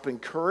 to help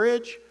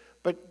encourage.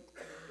 But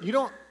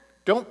you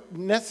don't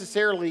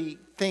necessarily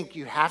think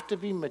you have to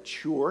be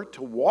mature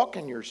to walk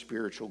in your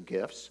spiritual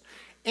gifts.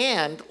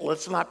 And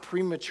let's not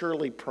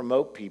prematurely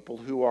promote people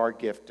who are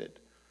gifted.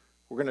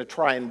 We're going to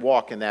try and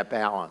walk in that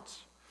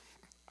balance.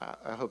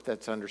 I hope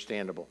that's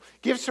understandable.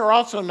 Gifts are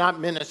also not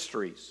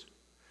ministries.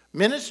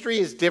 Ministry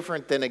is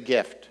different than a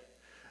gift.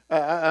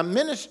 A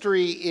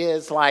ministry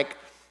is like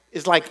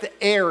the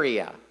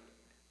area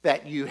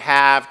that you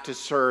have to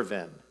serve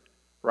in,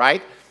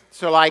 right?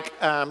 So like,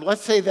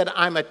 let's say that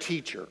I'm a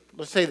teacher.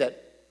 Let's say that,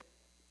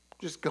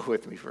 just go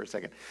with me for a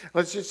second.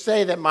 Let's just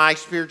say that my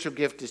spiritual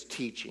gift is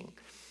teaching.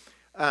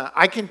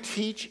 I can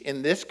teach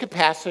in this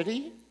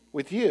capacity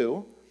with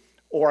you,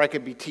 or I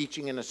could be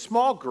teaching in a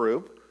small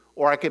group,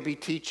 or I could be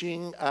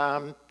teaching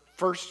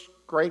first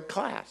grade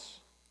class.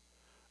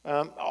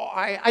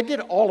 I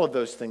did all of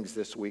those things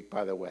this week,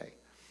 by the way.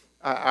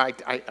 I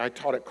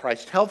taught at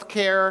Christ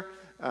Healthcare,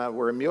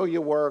 where Amelia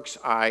works.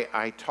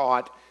 I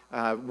taught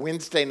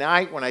Wednesday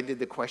night when I did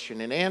the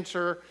question and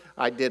answer.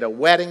 I did a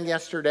wedding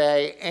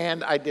yesterday,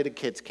 and I did a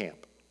kids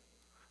camp.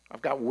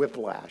 I've got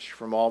whiplash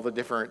from all the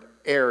different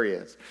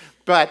areas.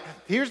 But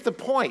here's the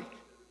point.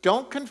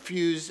 Don't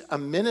confuse a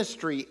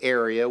ministry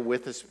area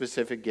with a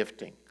specific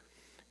gifting.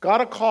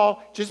 God will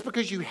call, just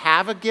because you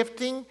have a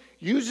gifting,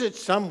 use it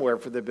somewhere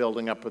for the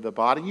building up of the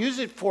body. Use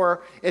it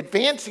for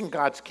advancing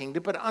God's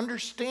kingdom, but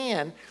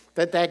understand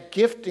that that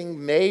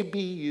gifting may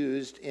be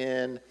used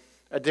in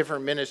a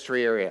different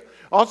ministry area.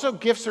 Also,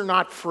 gifts are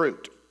not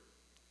fruit.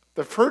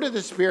 The fruit of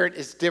the Spirit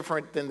is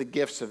different than the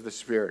gifts of the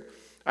Spirit.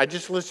 I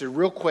just listed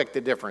real quick the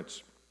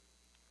difference,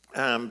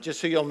 just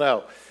so you'll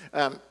know.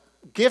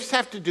 Gifts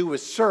have to do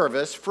with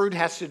service. Fruit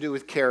has to do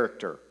with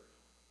character.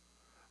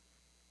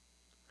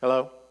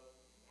 Hello?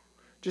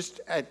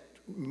 Just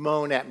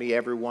moan at me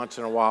every once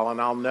in a while,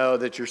 and I'll know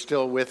that you're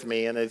still with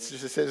me, and it's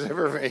just as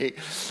for me.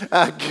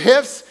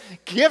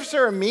 Gifts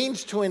are a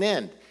means to an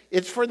end.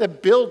 It's for the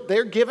build.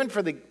 They're given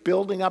for the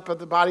building up of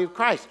the body of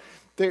Christ.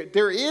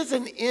 There is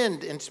an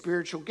end in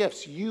spiritual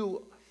gifts.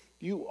 You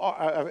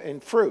are in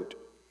fruit,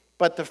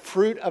 but the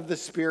fruit of the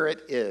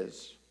Spirit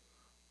is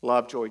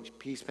love, joy,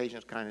 peace,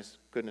 patience, kindness,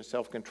 goodness,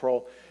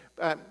 self-control.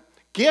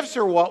 Gifts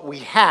are what we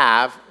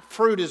have.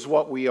 Fruit is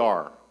what we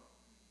are,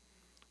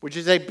 which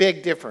is a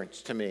big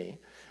difference to me.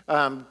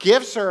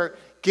 Gifts are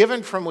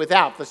given from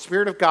without. The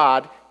Spirit of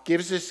God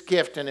gives this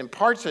gift and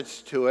imparts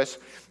it to us,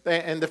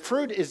 and the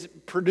fruit is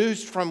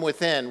produced from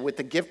within with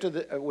the gift of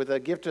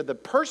the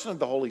person of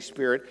the Holy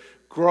Spirit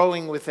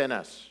growing within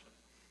us,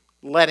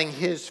 letting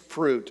His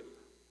fruit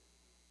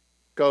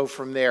go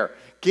from there.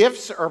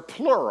 Gifts are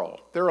plural.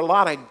 There are a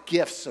lot of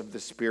gifts of the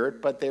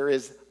Spirit, but there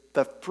is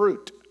the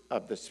fruit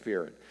of the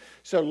Spirit.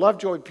 So love,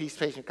 joy, peace,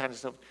 patience, kindness,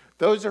 self.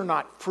 Those are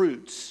not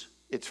fruits.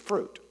 It's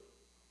fruit.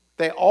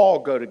 They all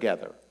go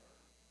together.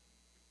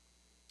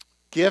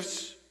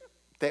 Gifts,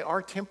 they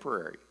are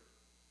temporary.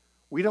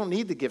 We don't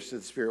need the gifts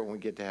of the Spirit when we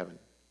get to heaven.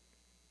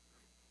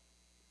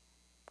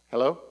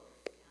 Hello?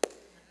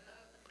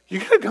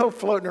 You're going to go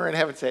floating around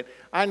heaven saying,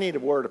 I need a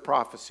word of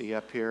prophecy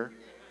up here.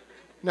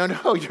 No,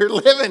 you're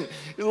living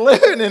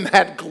in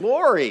that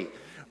glory.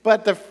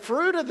 But the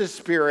fruit of the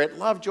Spirit,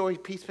 love, joy,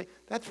 peace,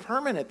 that's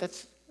permanent.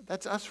 That's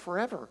us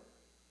forever.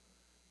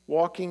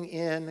 Walking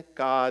in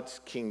God's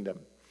kingdom.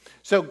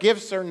 So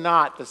gifts are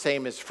not the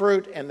same as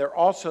fruit, and they're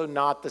also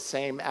not the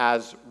same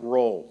as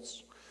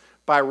roles.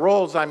 By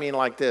roles, I mean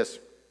like this.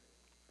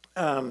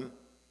 Let's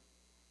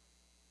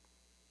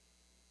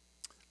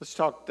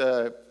talk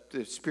the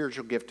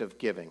spiritual gift of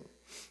giving.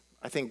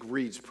 I think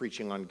Reed's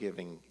preaching on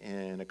giving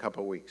in a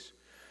couple of weeks.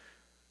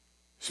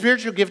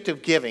 Spiritual gift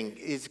of giving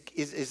is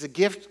a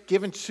gift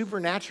given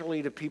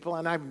supernaturally to people,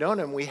 and I've known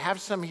them. We have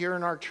some here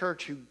in our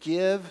church who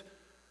give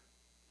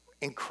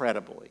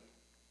incredibly,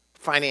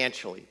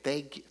 financially.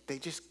 They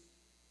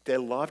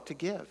love to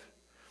give.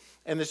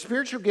 And the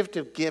spiritual gift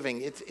of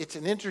giving, it's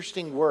an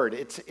interesting word.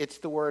 It's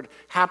the word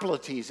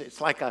haplotes.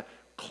 It's like a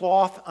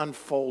cloth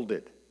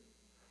unfolded.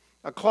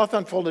 A cloth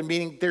unfolded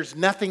meaning there's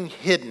nothing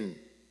hidden.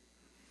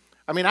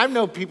 I mean, I've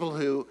known people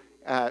who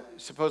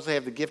suppose they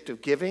have the gift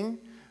of giving,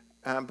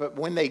 but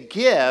when they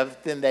give,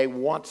 then they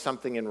want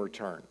something in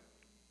return.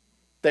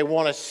 They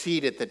want a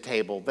seat at the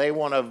table. They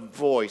want a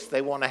voice.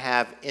 They want to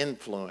have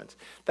influence.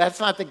 That's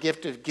not the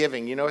gift of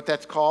giving. You know what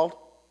that's called?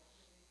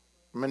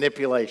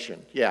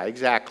 Manipulation. Yeah,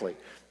 exactly.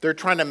 They're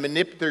trying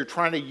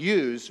to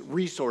use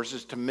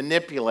resources to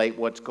manipulate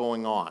what's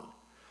going on.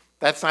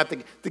 That's not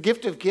the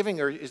gift of giving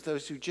is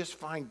those who just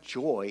find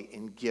joy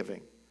in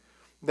giving.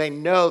 They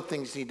know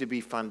things need to be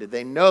funded.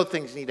 They know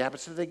things need to happen,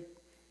 so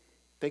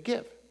they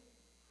give.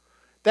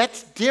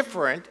 That's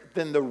different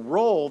than the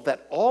role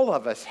that all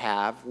of us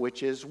have,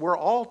 which is we're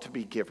all to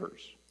be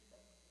givers,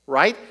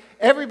 right?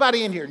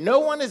 Everybody in here, no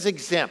one is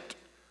exempt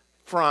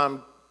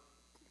from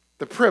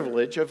the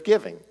privilege of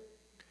giving.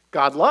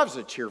 God loves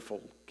a cheerful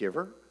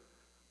giver.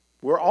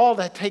 We're all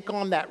to take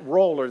on that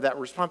role or that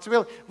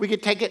responsibility. We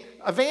could take it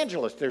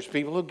evangelist. There's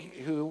people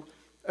who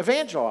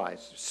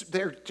evangelize.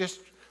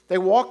 They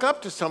walk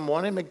up to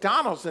someone in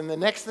McDonald's, and the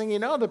next thing you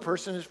know, the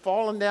person is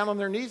falling down on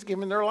their knees,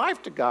 giving their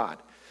life to God.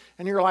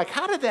 And you're like,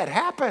 how did that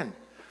happen?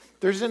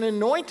 There's an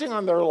anointing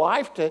on their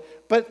life,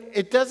 but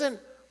it doesn't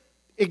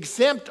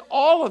exempt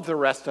all of the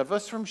rest of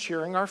us from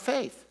sharing our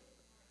faith.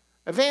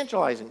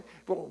 Evangelizing.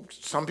 Well,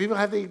 some people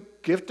have the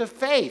gift of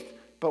faith,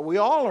 but we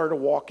all are to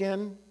walk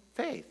in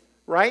faith,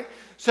 right?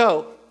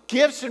 So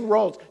gifts and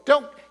roles.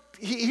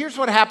 Here's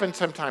what happens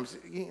sometimes.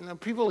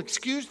 People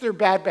excuse their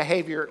bad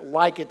behavior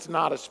like it's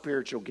not a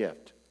spiritual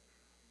gift.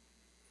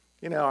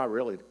 I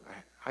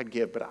I'd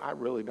give, but I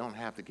really don't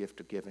have the gift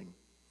of giving.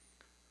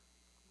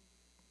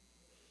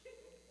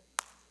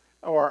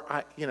 Or,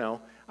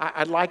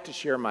 I'd like to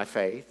share my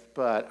faith,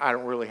 but I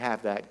don't really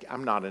have that.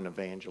 I'm not an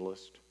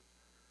evangelist.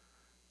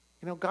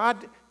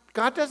 God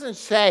doesn't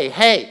say,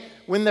 hey,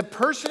 when the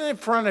person in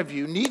front of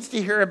you needs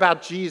to hear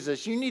about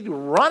Jesus, you need to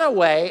run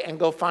away and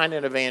go find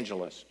an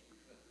evangelist.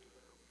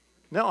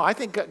 No, I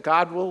think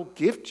God will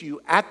gift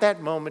you at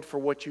that moment for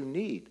what you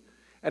need.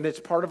 And it's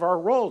part of our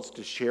roles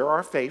to share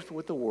our faith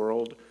with the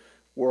world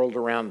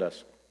around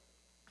us.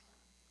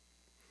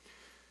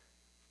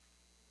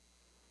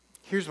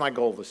 Here's my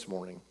goal this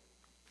morning.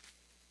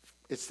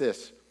 It's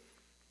this.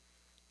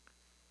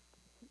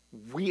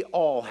 We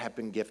all have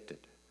been gifted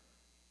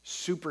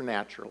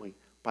supernaturally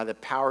by the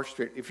power of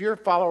Spirit. If you're a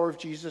follower of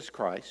Jesus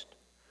Christ,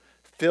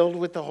 filled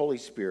with the Holy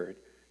Spirit,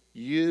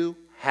 you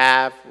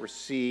have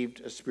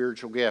received a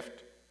spiritual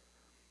gift.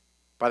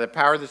 By the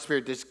power of the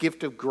Spirit, this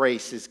gift of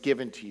grace is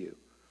given to you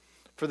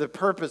for the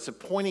purpose of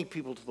pointing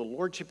people to the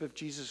Lordship of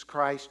Jesus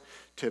Christ,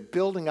 to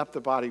building up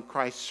the body of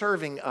Christ,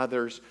 serving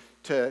others,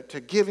 to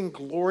giving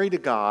glory to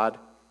God.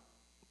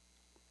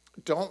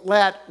 Don't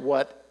let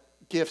what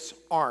gifts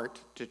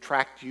aren't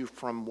detract you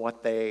from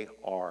what they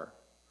are.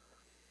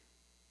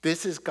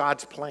 This is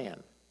God's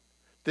plan.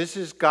 This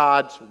is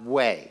God's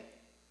way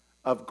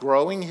of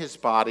growing his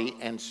body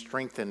and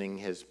strengthening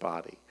his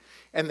body.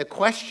 And the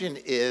question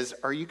is,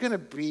 are you going to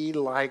be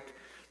like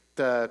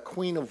the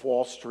Queen of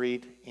Wall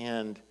Street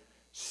and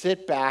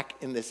sit back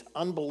in this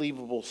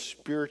unbelievable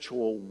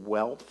spiritual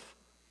wealth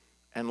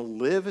and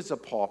live as a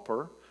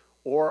pauper?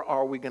 Or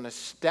are we going to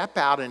step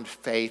out in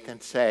faith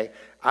and say,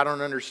 I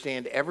don't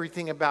understand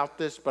everything about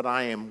this, but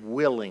I am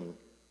willing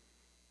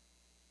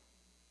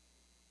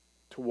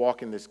to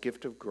walk in this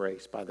gift of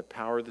grace by the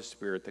power of the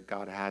Spirit that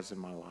God has in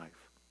my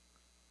life?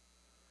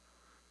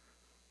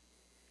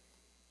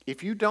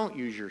 If you don't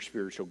use your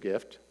spiritual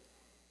gift,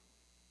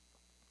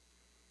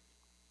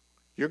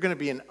 you're going to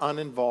be an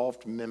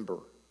uninvolved member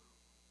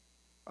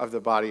of the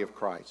body of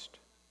Christ.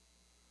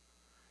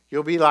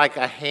 You'll be like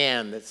a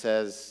hand that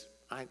says,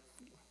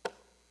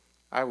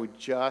 I would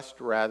just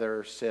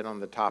rather sit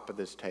on the top of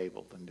this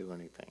table than do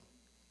anything.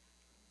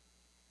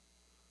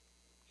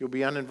 You'll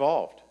be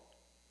uninvolved.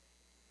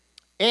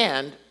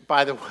 And,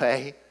 by the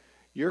way,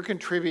 you're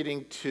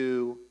contributing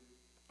to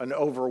an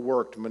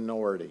overworked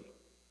minority.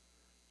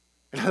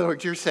 In other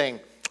words, you're saying,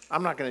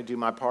 I'm not going to do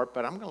my part,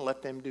 but I'm going to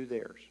let them do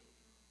theirs.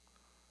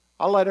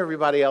 I'll let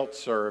everybody else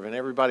serve and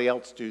everybody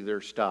else do their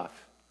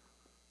stuff.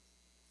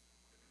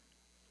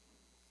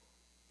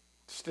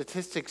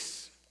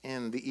 Statistics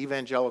in the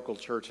evangelical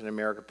church in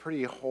America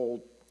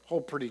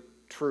hold pretty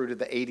true to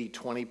the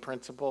 80-20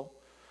 principle,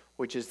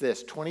 which is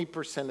this: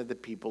 20% of the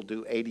people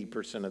do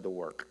 80% of the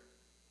work.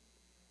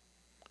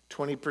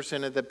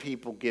 20% of the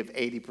people give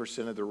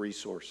 80% of the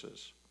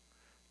resources.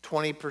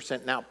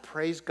 20%. Now,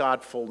 praise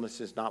God,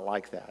 fullness is not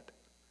like that.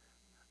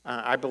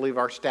 I believe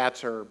our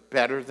stats are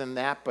better than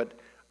that, but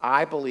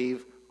I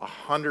believe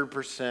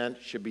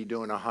 100% should be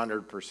doing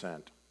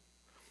 100%.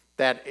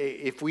 That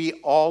if we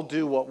all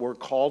do what we're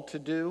called to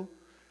do,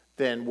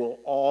 then we'll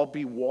all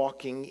be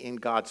walking in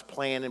God's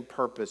plan and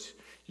purpose.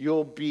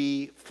 You'll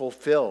be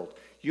fulfilled.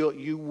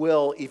 You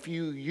will, if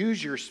you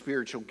use your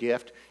spiritual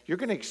gift, you're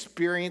going to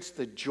experience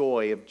the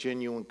joy of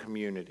genuine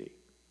community.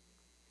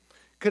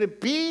 Could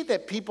it be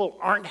that people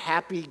aren't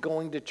happy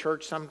going to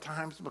church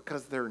sometimes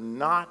because they're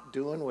not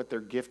doing what they're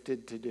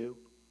gifted to do?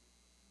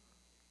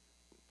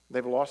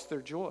 They've lost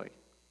their joy.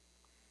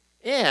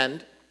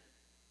 And,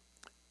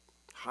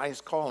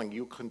 highest calling,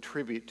 you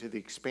contribute to the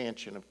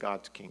expansion of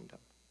God's kingdom.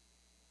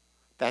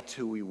 That's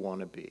who we want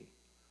to be.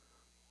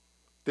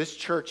 This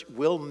church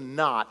will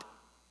not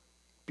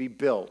be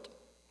built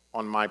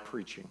on my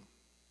preaching.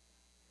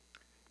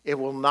 It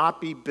will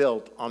not be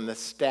built on the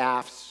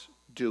staff's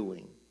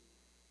doing.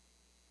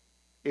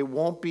 It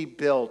won't be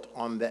built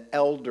on the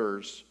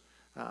elders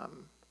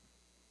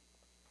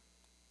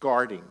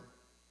guarding.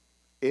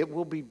 It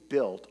will be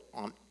built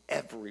on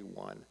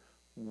everyone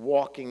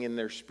walking in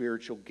their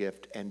spiritual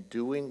gift and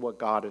doing what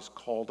God has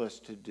called us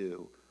to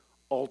do,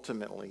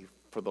 ultimately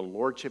for the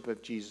Lordship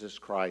of Jesus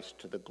Christ,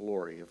 to the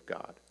glory of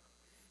God.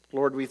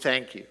 Lord, we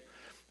thank you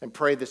and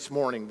pray this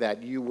morning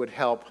that you would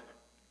help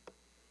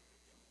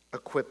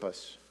equip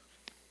us.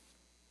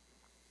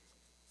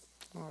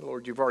 Oh,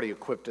 Lord, you've already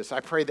equipped us.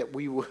 I pray that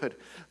we would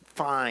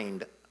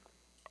find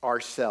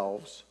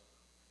ourselves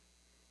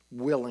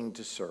willing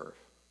to serve.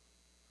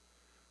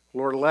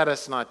 Lord, let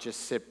us not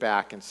just sit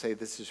back and say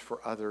this is for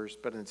others,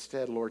 but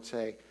instead, Lord,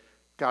 say,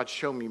 God,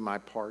 show me my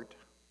part.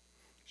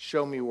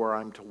 Show me where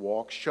I'm to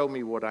walk. Show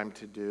me what I'm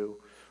to do.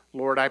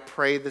 Lord, I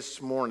pray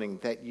this morning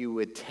that you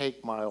would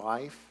take my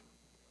life,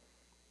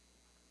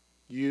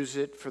 use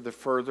it for the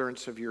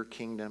furtherance of your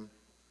kingdom.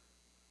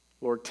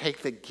 Lord,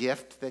 take the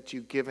gift that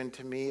you've given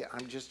to me.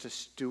 I'm just a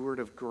steward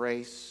of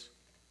grace.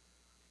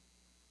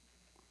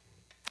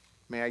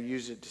 May I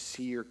use it to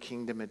see your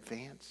kingdom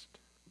advanced.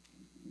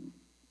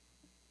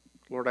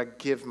 Lord, I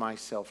give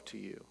myself to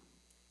you,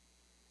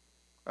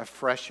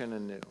 afresh and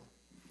anew.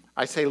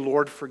 I say,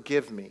 Lord,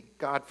 forgive me.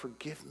 God,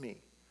 forgive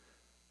me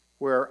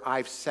where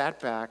I've sat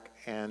back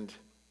and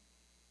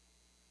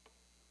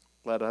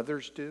let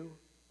others do,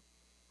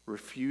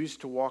 refuse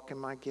to walk in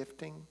my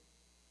gifting,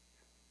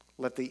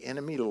 let the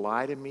enemy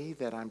lie to me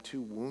that I'm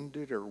too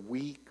wounded or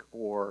weak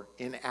or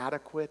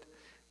inadequate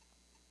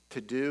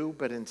to do,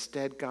 but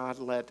instead, God,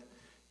 let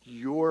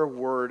your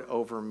word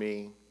over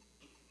me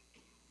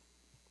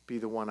be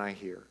the one I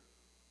hear.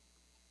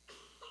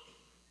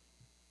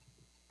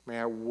 May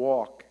I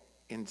walk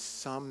in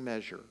some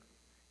measure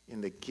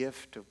in the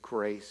gift of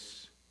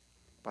grace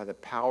by the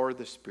power of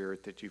the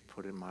Spirit that you've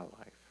put in my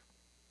life.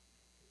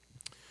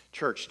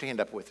 Church, stand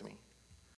up with me.